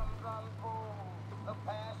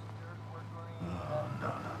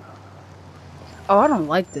 Oh, I don't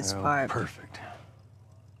like this Oh, part. perfect.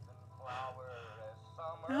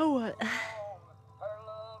 Now what?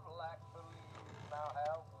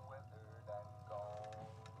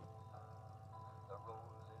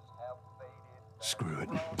 Screw it.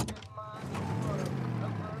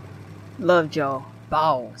 Love Joe.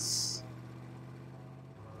 Boss.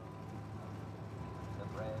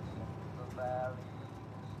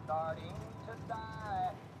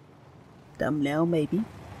 Thumbnail, maybe.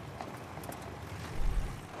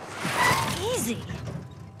 Easy.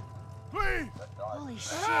 Holy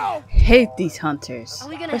shit. Hate these hunters. Are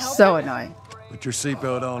we gonna They're help so him? annoying. Put your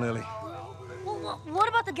seatbelt on, Ellie. Well, what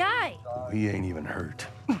about the guy? He ain't even hurt.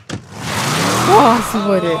 Boss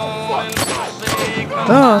with it.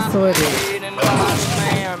 Boss with it.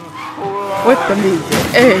 With the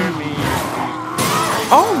music. Hey.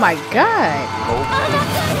 Oh my god.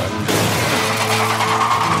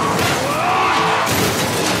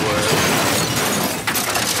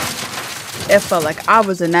 It felt like I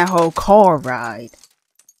was in that whole car ride.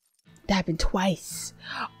 That happened twice.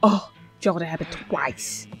 Oh, Joe, that happened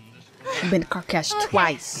twice. I've been in a car crash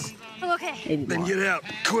twice. I'm okay. Maybe Then more. get out,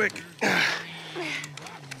 quick.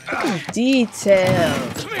 Detail.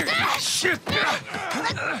 Shit!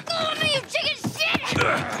 Oh, me, you chicken shit!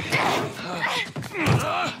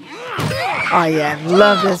 Oh yeah,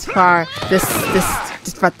 love this part. This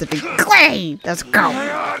about to be great. Let's go.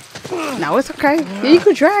 No, it's okay. Yeah, you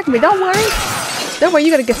can drag me. Don't worry. Don't worry.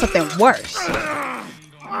 You're gonna get something worse. Look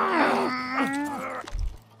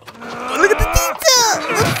at the detail.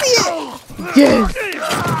 Let's see it. Yes.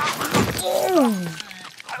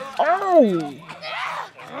 Oh.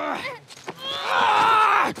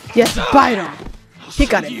 Yes, bite him. He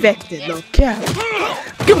got infected, little cat.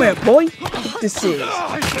 Come here, boy. What this is?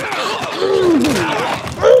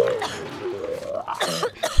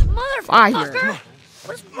 Fire. Motherfucker!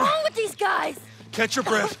 What's wrong with these guys? Catch your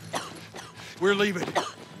breath. We're leaving.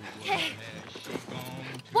 Hey.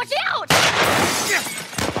 Watch out!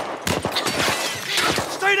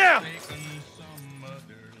 Stay down!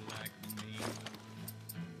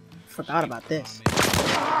 Forgot about this.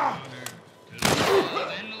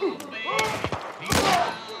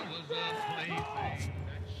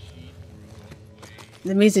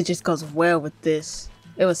 The music just goes well with this.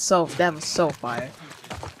 That was so fire.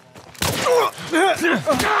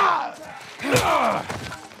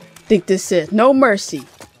 Think this is no mercy.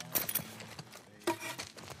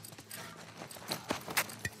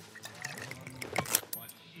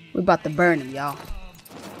 We about to burn them, y'all.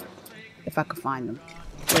 If I could find them.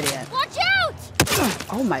 Where they at? Watch out!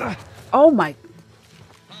 Oh my. Oh my.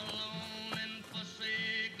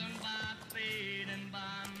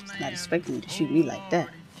 He's not expecting you to shoot me like that.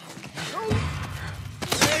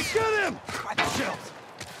 Hey, shoot him!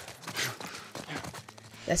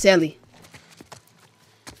 That's Ellie.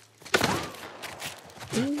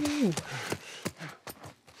 Ooh.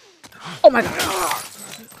 Oh my god.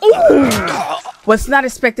 Ooh. Was not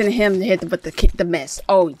expecting him to hit with the mess.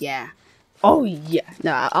 Oh yeah. Oh yeah.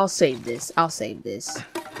 No, I'll save this. I'll save this.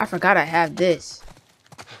 I forgot I have this.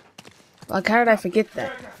 Like, how did I forget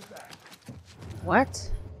that? What?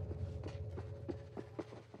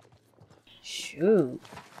 Shoot.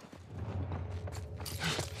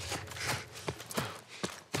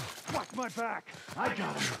 Watch my back. I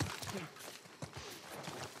got him.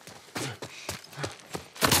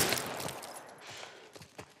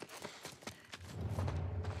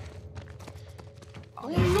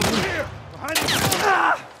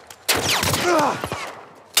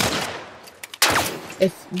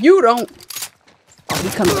 If you don't, oh, he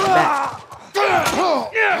comes back.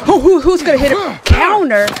 Who's gonna hit him?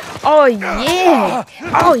 Counter? Oh yeah!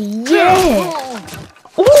 Oh yeah!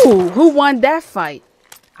 Ooh, who won that fight?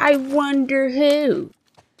 I wonder who.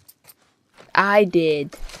 I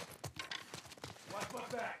did.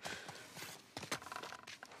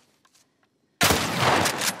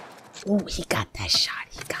 Ooh, he got that shot.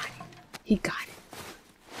 He got it. He got it.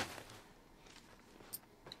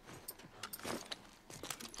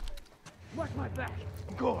 Watch my back.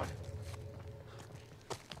 Good.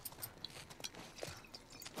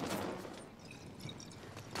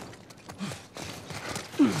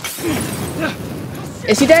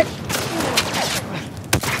 Is he dead?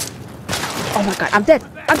 Oh my god, I'm dead.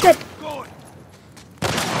 I'm dead.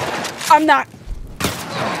 I'm not.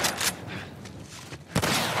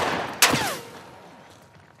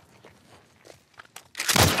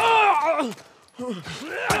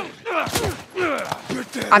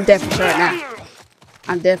 I'm dead for sure now.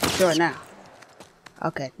 I'm dead for sure now.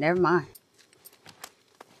 Okay, never mind.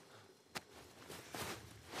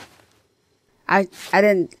 I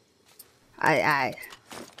didn't. I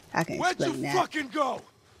can explain that. Where'd you fucking go?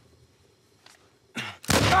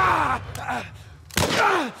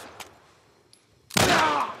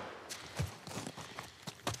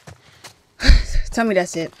 Tell me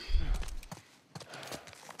that's it.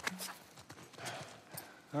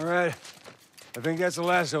 All right. I think that's the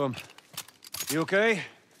last of them. You okay?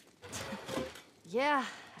 Yeah,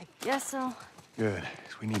 I guess so. Good.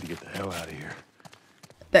 'Cause we need to get the hell out of here.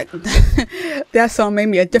 That song made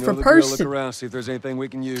me a different person. Look around, see if there's anything we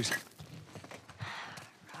can use.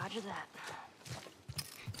 Roger that.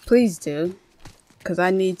 Please do. Because I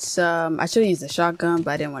need some. I should have used the shotgun,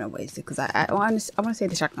 but I didn't want to waste it. Because I want to save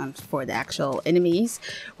the shotguns for the actual enemies,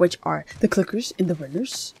 which are the clickers and the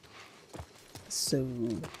runners. So.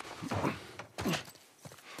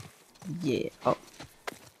 Yeah. Oh.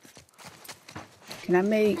 Can I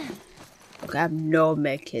make. Okay, I have no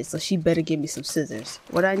med kit, so she better give me some scissors.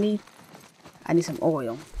 What do I need? I need some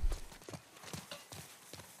oil.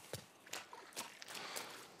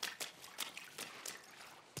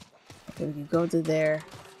 Okay, we can go to there.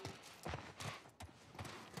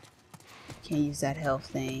 Can't use that health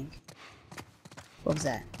thing. What was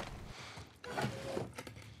that?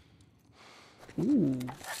 Ooh.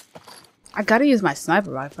 I gotta use my sniper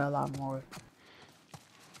rifle a lot more.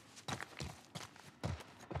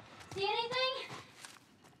 See anything?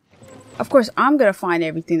 Of course, I'm gonna find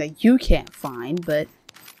everything that you can't find, but...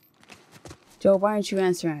 Joe, why aren't you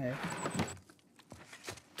answering her?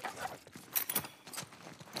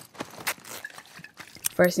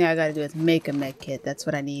 First thing I gotta do is make a med kit. That's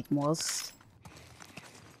what I need most.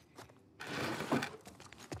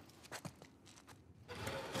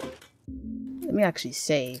 Let me actually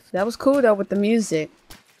save. That was cool though with the music.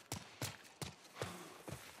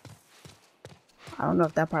 I don't know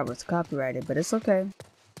if that part was copyrighted, but it's okay.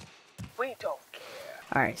 We don't care.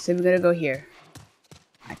 Alright, so we're gonna go here.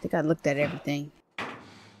 I think I looked at everything.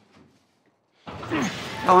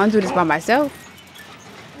 Oh, I'm doing this by myself.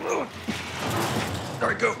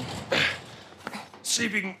 Alright, go. See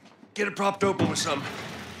if you can get it propped open with something.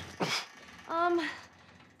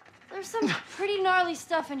 There's some pretty gnarly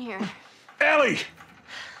stuff in here. Ellie!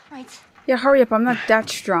 Right. Yeah, hurry up. I'm not that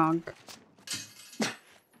strong.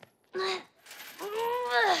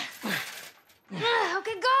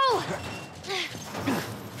 Okay, go!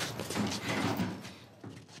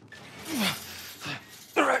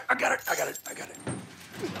 Alright, I got it.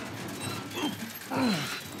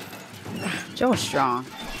 Joe's strong.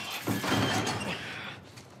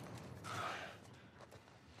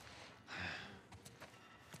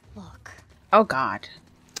 Oh God.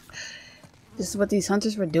 This is what these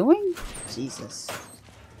hunters were doing? Jesus.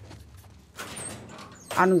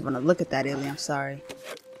 I don't even want to look at that alien. I'm sorry.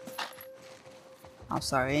 I'm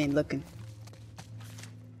sorry, I ain't looking.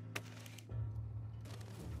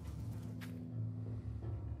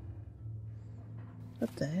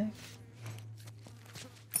 What the heck?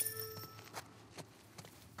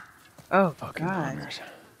 Oh, Fucking God. bummers.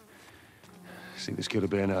 See, this could have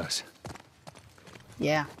been us.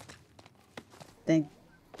 Yeah. Then,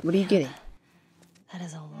 what are you getting? That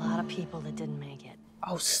is a lot of people that didn't make it.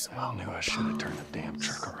 Oh, I slow. knew I should have turned the damn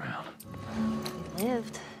truck around. We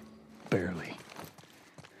lived. Barely.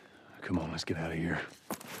 Come on, let's get out of here.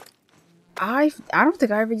 I don't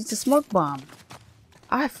think I ever used a smoke bomb.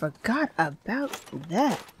 I forgot about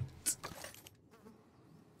that.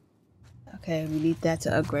 Okay, we need that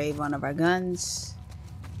to upgrade one of our guns.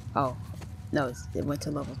 Oh, no, it went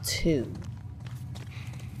to level 2.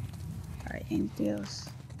 Alright, anything else?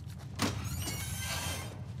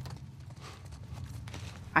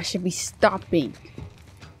 I should be stopping.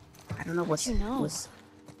 I don't know what's... you know?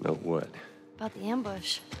 Know what? About the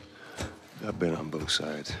ambush. I've been on both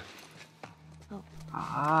sides.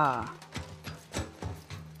 Ah.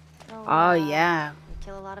 So, Oh, yeah. we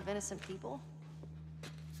kill a lot of innocent people?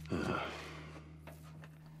 Mm.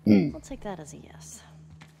 We'll take that as a yes.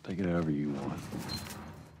 Take it however you want.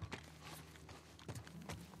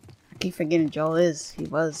 I keep forgetting Joel he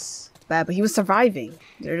was bad, but he was surviving.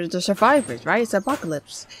 They're the survivors, right? It's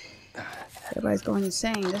apocalypse. Everybody's going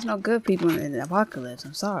insane. There's no good people in the apocalypse.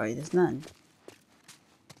 I'm sorry, there's none.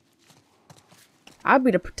 I'll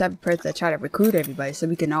be the type of person that try to recruit everybody so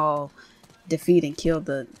we can all defeat and kill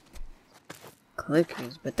the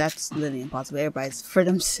clickers, but that's literally impossible. Everybody's for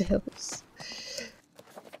themselves.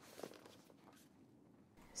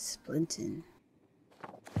 Splinting.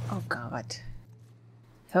 Oh God.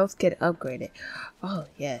 Health get upgraded. Oh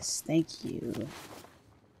yes, thank you.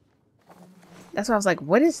 That's why I was like,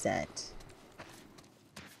 what is that?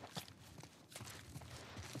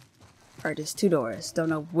 Alright, there's 2 doors. Don't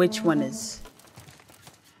know which one is.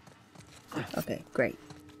 Okay, great.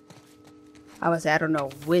 I was I don't know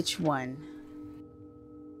which one.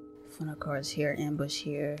 Funnel cars here, ambush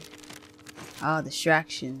here. Oh,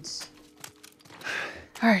 distractions.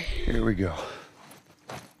 Alright. Here we go.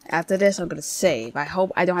 After this, I'm gonna save. I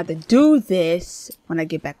hope I don't have to do this when I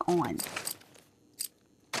get back on.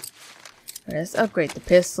 Let's upgrade the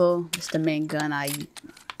pistol. It's the main gun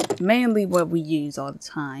mainly what we use all the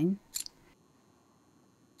time.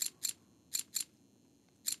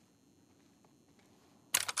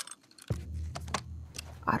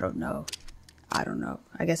 I don't know.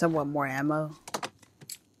 I guess I want more ammo.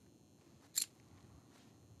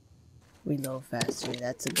 Reload faster.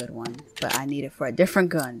 That's a good one. But I need it for a different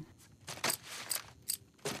gun.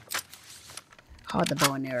 Oh, the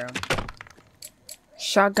bow and arrow.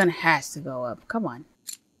 Shotgun has to go up. Come on.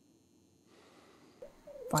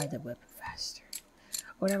 Fire the weapon faster.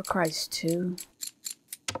 Oh, that requires 2.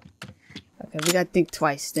 Okay, we gotta think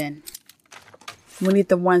twice then. We need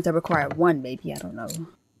the ones that require 1, maybe. I don't know.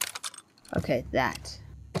 Okay, that.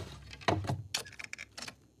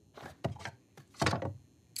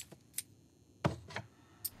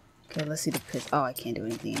 Okay, let's see the pit. Oh, I can't do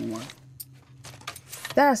anything anymore.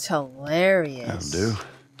 That's hilarious. That'll do.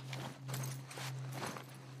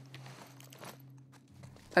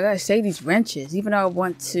 I gotta save these wrenches, even though I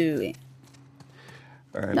want to.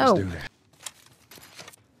 All right, No. let's do this.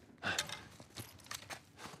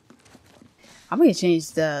 I'm gonna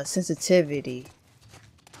change the sensitivity.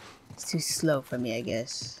 It's too slow for me, I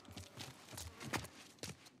guess.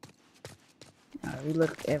 We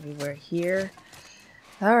look everywhere here.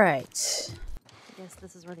 All right. I guess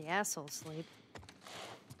this is where the assholes sleep.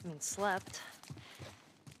 I mean, slept.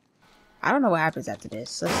 I don't know what happens after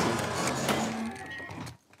this. Let's see.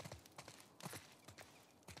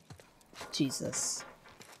 Jesus.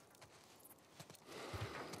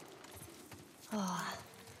 Oh,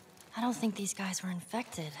 I don't think these guys were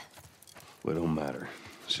infected. Well, it don't matter.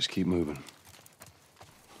 Let's just keep moving.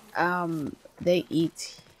 They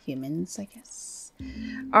eat humans, I guess.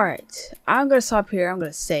 Alright, I'm gonna stop here. I'm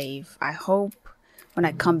gonna save. I hope when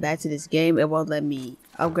I come back to this game, it won't let me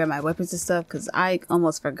upgrade my weapons and stuff, because I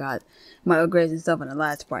almost forgot my upgrades and stuff in the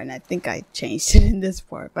last part, and I think I changed it in this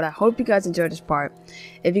part. But I hope you guys enjoyed this part.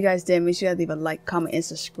 If you guys did, make sure you leave a like, comment, and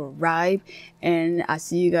subscribe. And I'll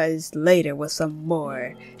see you guys later with some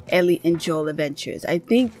more Ellie and Joel adventures. I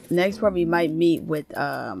think next part we might meet with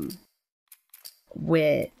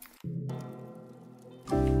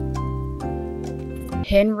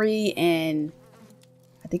Henry and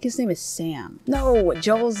I think his name is Sam. No,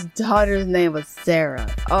 Joel's daughter's name was Sarah.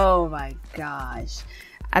 Oh my gosh.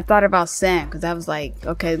 I thought about Sam because I was like,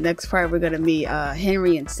 okay, next part we're gonna meet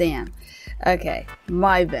Henry and Sam. Okay,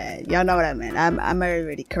 my bad. Y'all know what I meant. I'm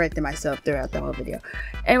already correcting myself throughout the whole video.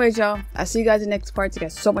 Anyways, y'all, I'll see you guys in the next part. Thank you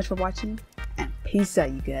guys so much for watching, and peace out,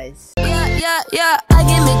 you guys. Yeah, I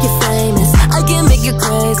can make you famous, I can make you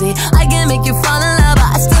crazy, I can make you fall in love, but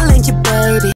I still ain't your baby.